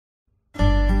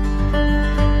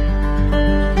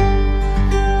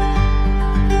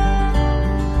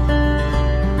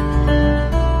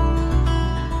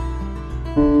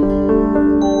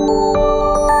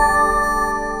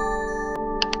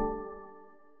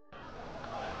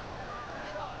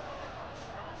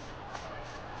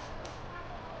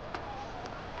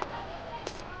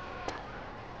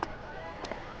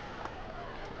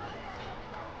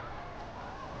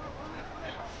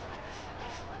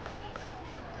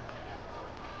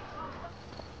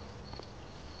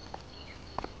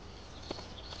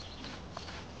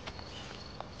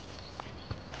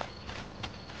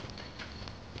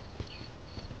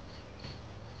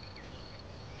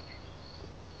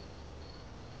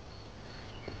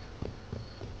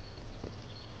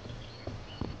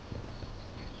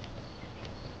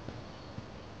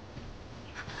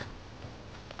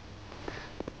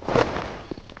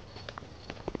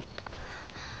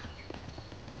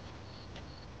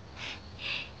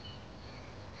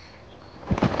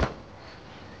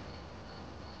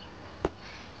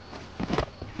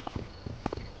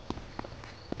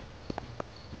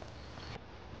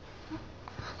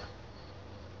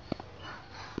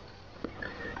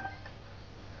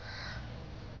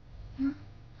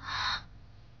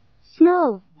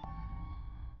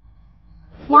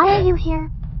Why are you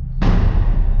here?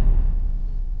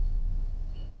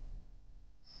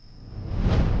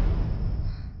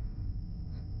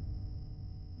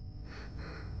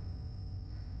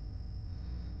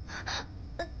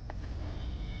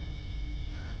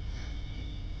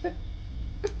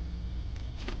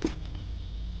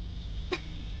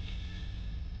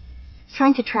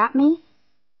 Trying to trap me?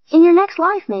 In your next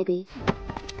life, maybe.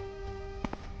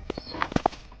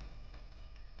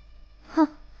 Huh.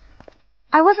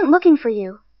 I wasn't looking for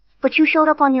you, but you showed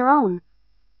up on your own.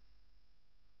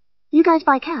 You guys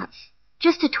buy cats,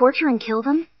 just to torture and kill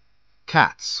them?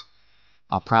 Cats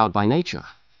are proud by nature,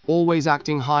 always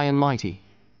acting high and mighty.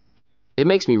 It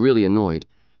makes me really annoyed.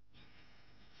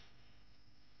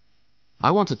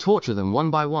 I want to torture them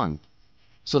one by one,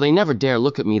 so they never dare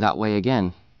look at me that way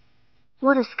again.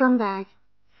 What a scumbag.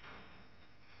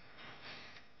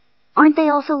 Aren't they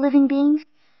also living beings?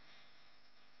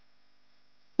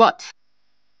 But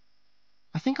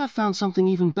I think I've found something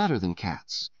even better than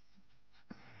cats.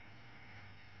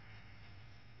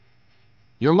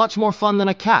 You're much more fun than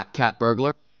a cat, cat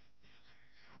burglar.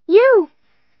 You!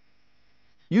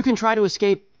 You can try to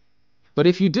escape, but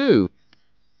if you do,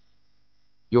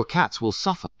 your cats will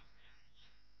suffer.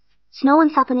 Snow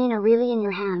and Saponin are really in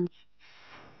your hands.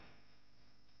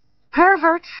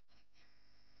 Perverts!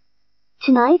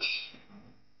 Tonight,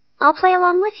 I'll play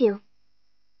along with you.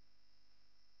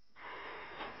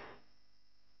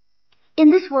 In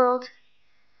this world,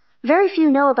 very few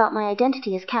know about my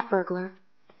identity as cat burglar.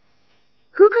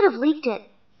 Who could have leaked it?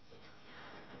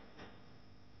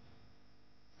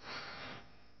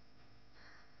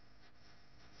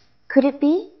 Could it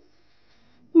be?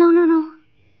 No.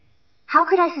 How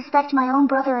could I suspect my own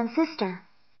brother and sister?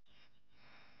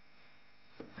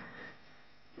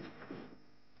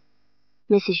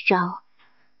 Mrs. Zhao.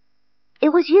 It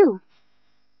was you.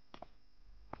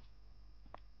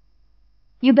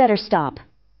 You better stop.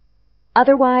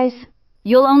 Otherwise,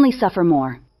 you'll only suffer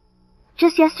more.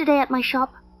 Just yesterday at my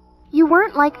shop, you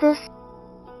weren't like this.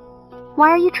 Why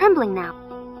are you trembling now?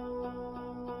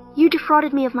 You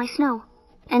defrauded me of my snow,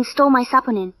 and stole my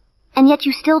saponin, and yet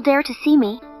you still dare to see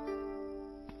me.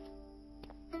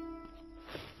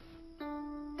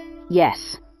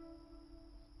 Yes.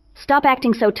 Stop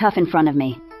acting so tough in front of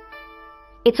me.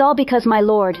 It's all because my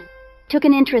lord took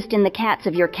an interest in the cats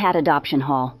of your cat adoption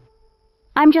hall.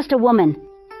 I'm just a woman.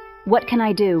 What can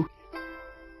I do?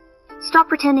 Stop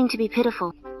pretending to be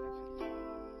pitiful.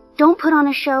 Don't put on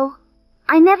a show.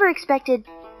 I never expected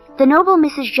the noble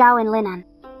Mrs. Zhao in Lin'an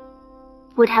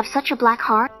would have such a black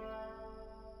heart.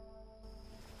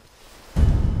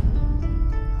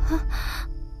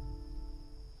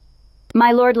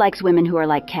 My lord likes women who are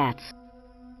like cats.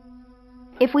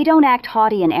 If we don't act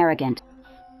haughty and arrogant,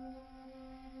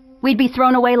 we'd be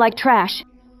thrown away like trash.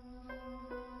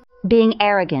 Being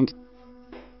arrogant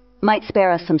might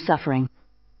spare us some suffering.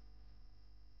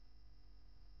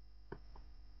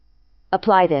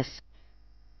 Apply this.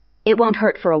 It won't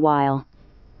hurt for a while.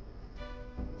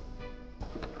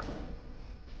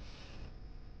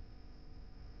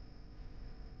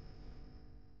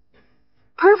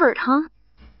 Pervert, huh?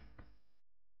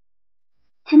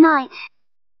 Tonight,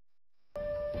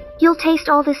 you'll taste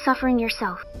all this suffering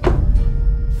yourself.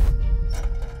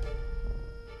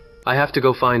 I have to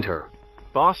go find her.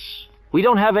 Boss, we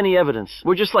don't have any evidence.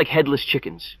 We're just like headless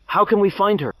chickens. How can we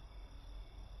find her?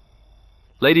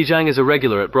 Lady Zhang is a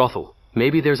regular at brothel.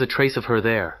 Maybe there's a trace of her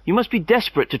there. You must be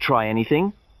desperate to try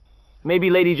anything.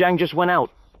 Maybe Lady Zhang just went out.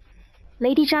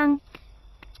 Lady Zhang?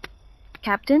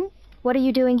 Captain, what are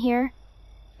you doing here?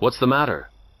 What's the matter?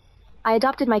 I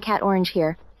adopted my cat Orange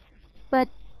here, but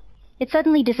it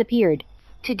suddenly disappeared.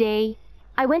 Today,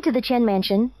 I went to the Chen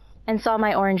mansion and saw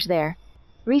my Orange there.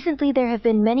 Recently, there have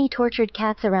been many tortured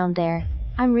cats around there.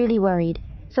 I'm really worried,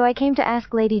 so I came to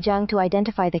ask Lady Zhang to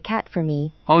identify the cat for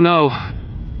me. Oh no!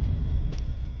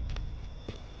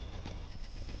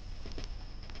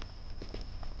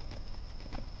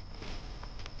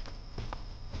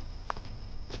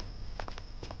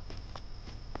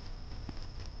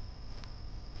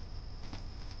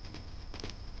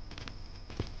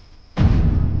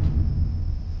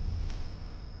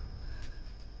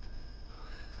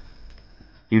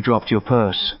 You dropped your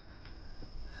purse.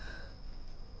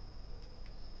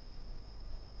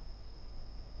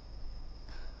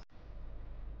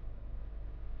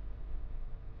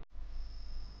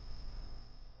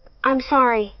 I'm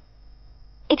sorry.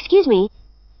 Excuse me.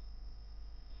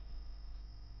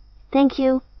 Thank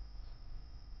you.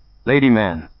 Lady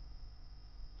man,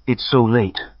 it's so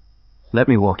late. Let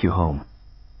me walk you home.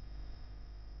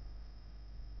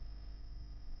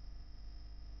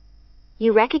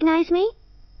 You recognize me?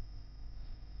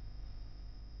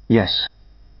 Yes.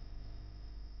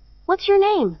 What's your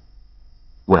name?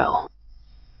 Well.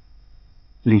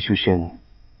 Li Shushen.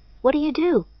 What do you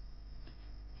do?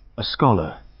 A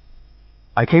scholar.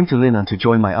 I came to Lin'an to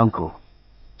join my uncle,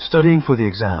 studying for the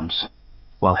exams,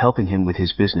 while helping him with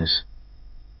his business.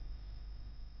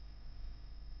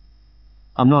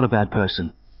 I'm not a bad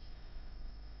person.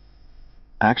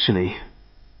 Actually,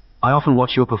 I often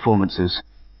watch your performances,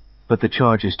 but the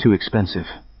charge is too expensive.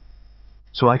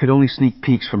 So I could only sneak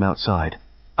peeks from outside.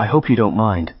 I hope you don't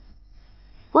mind.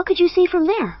 What could you see from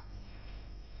there?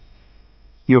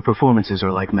 Your performances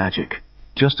are like magic.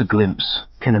 Just a glimpse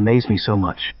can amaze me so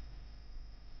much.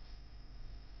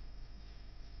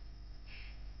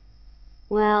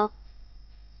 Well,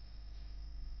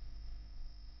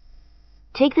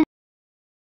 take this.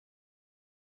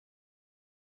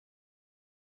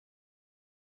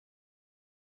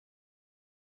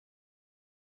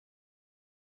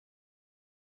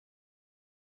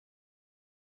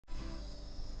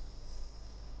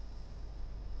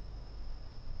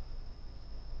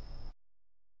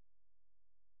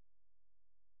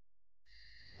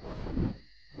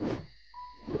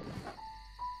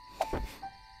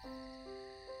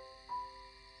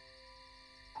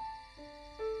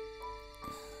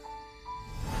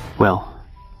 Well,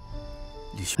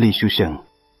 Li Shushen,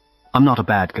 I'm not a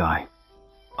bad guy.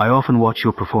 I often watch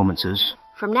your performances.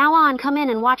 From now on, come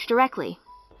in and watch directly.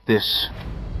 This...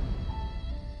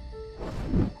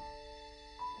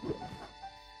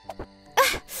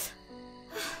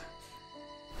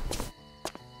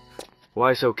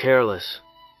 Why so careless?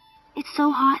 It's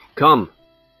so hot. Come.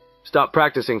 Stop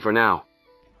practicing for now.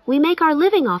 We make our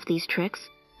living off these tricks.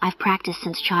 I've practiced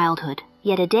since childhood,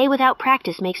 yet a day without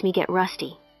practice makes me get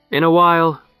rusty. In a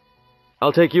while,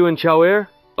 I'll take you and Qiao Er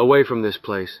away from this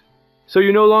place, so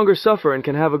you no longer suffer and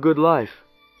can have a good life.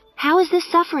 How is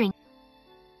this suffering?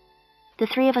 The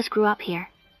three of us grew up here.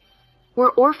 We're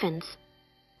orphans.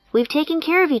 We've taken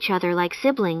care of each other like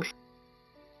siblings.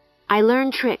 I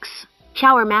learned tricks.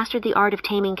 Qiao Er mastered the art of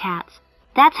taming cats.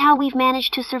 That's how we've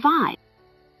managed to survive.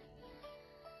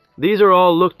 These are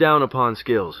all looked down upon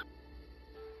skills.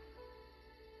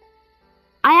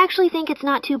 I actually think it's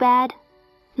not too bad.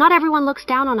 Not everyone looks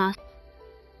down on us.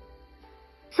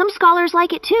 Some scholars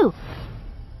like it too.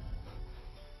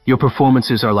 Your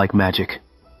performances are like magic.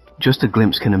 Just a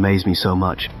glimpse can amaze me so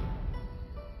much.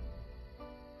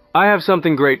 I have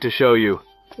something great to show you.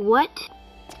 What?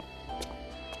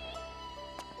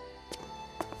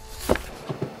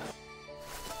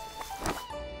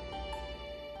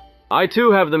 I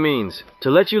too have the means to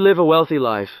let you live a wealthy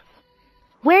life.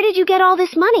 Where did you get all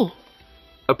this money?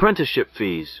 Apprenticeship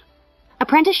fees.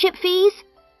 Apprenticeship fees?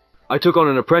 I took on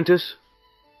an apprentice.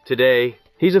 Today,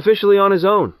 he's officially on his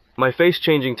own. My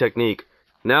face-changing technique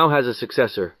now has a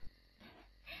successor.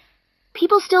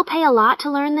 People still pay a lot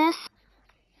to learn this?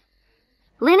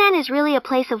 Lin'an is really a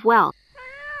place of wealth.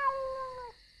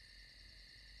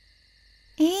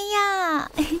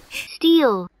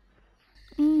 Steal.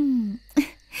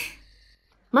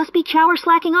 Must be Qiao Er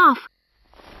slacking off.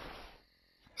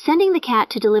 Sending the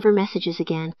cat to deliver messages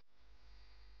again.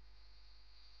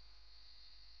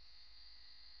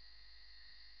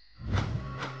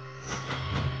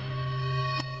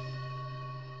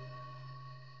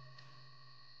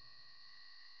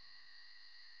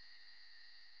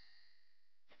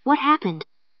 What happened?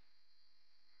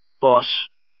 Boss,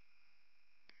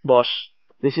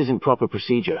 this isn't proper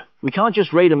procedure. We can't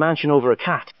just raid a mansion over a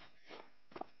cat.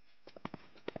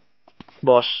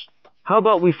 Boss, how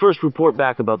about we first report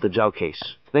back about the Zhao case,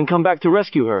 then come back to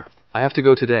rescue her? I have to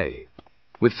go today.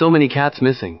 With so many cats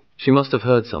missing, she must have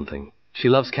heard something. She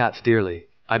loves cats dearly.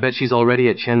 I bet she's already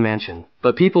at Chen Mansion.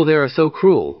 But people there are so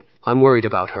cruel. I'm worried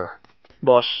about her.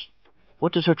 Boss,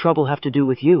 what does her trouble have to do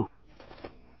with you?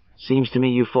 Seems to me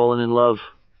you've fallen in love.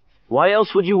 Why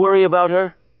else would you worry about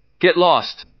her? Get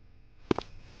lost!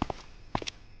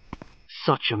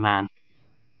 Such a man.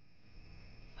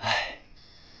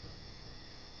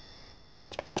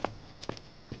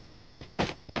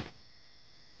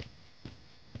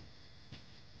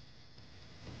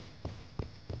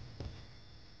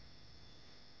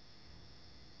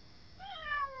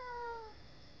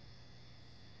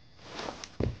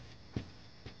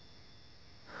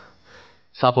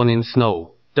 Sapon in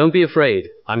snow. Don't be afraid.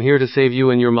 I'm here to save you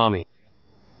and your mommy.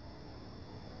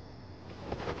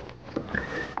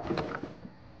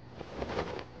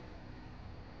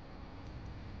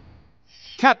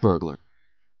 Cat burglar.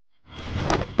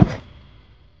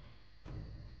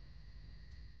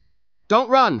 Don't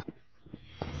run!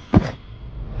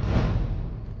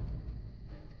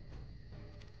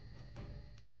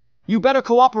 You better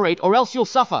cooperate or else you'll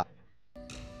suffer.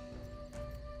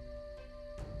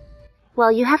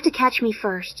 Well, you have to catch me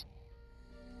first.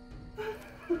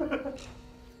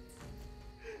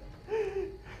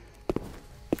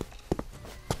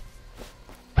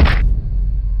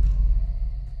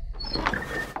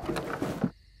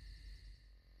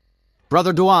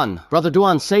 Brother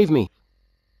Duan, save me.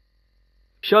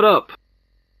 Shut up.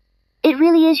 It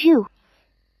really is you.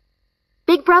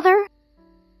 Big brother?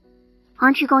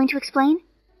 Aren't you going to explain?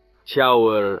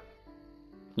 Qiao Er.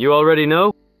 You already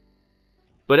know?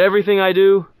 But everything I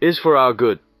do is for our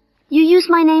good. You use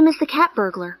my name as the cat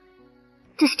burglar.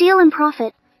 To steal and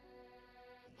profit.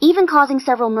 Even causing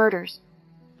several murders.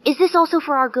 Is this also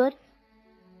for our good?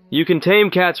 You can tame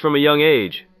cats from a young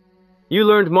age. You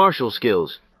learned martial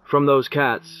skills from those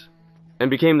cats and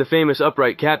became the famous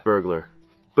upright cat burglar.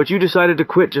 But you decided to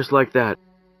quit just like that.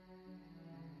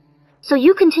 So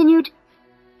you continued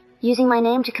using my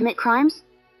name to commit crimes?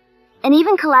 And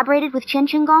even collaborated with Chen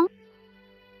Gong?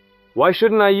 Why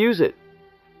shouldn't I use it?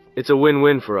 It's a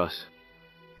win-win for us.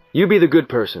 You be the good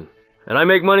person, and I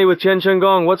make money with Chen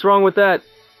Gong. What's wrong with that?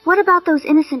 What about those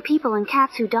innocent people and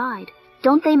cats who died?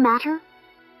 Don't they matter?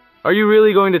 Are you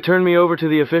really going to turn me over to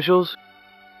the officials?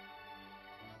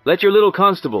 Let your little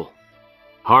constable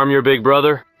harm your big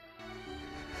brother?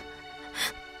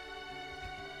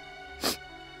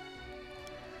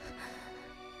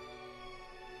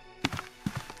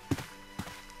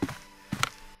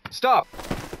 Stop!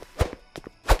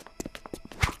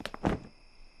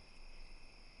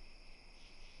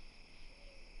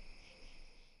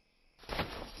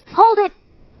 Hold it!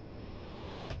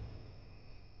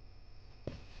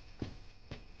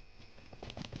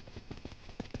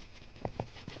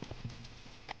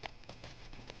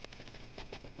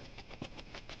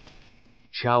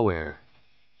 Qiao Er.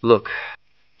 Look.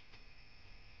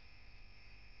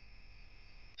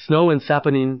 Snow and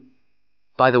Saponin.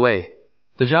 By the way,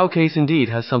 the Zhao case indeed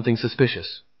has something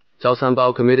suspicious. Zhao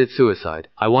Sanbao committed suicide.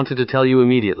 I wanted to tell you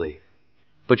immediately.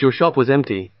 But your shop was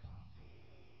empty.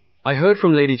 I heard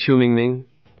from Lady Chu Mingming.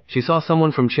 She saw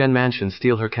someone from Chen Mansion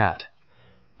steal her cat.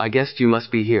 I guessed you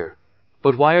must be here.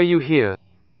 But why are you here?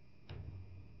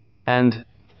 And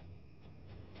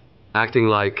acting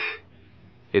like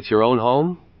it's your own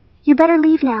home? You better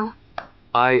leave now.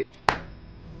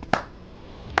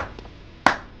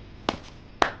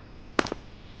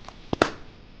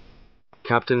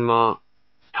 Captain Ma,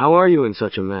 how are you in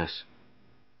such a mess?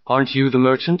 Aren't you the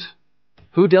merchant?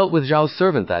 Who dealt with Zhao's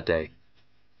servant that day?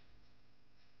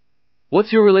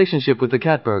 What's your relationship with the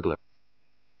cat burglar?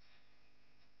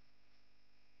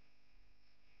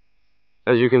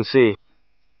 As you can see,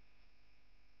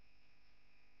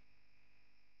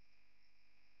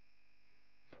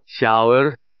 Qiao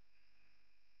Er.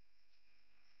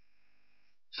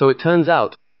 So it turns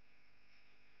out,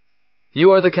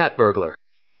 you are the cat burglar.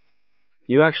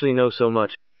 you actually know so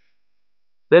much.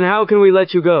 Then how can we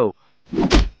let you go?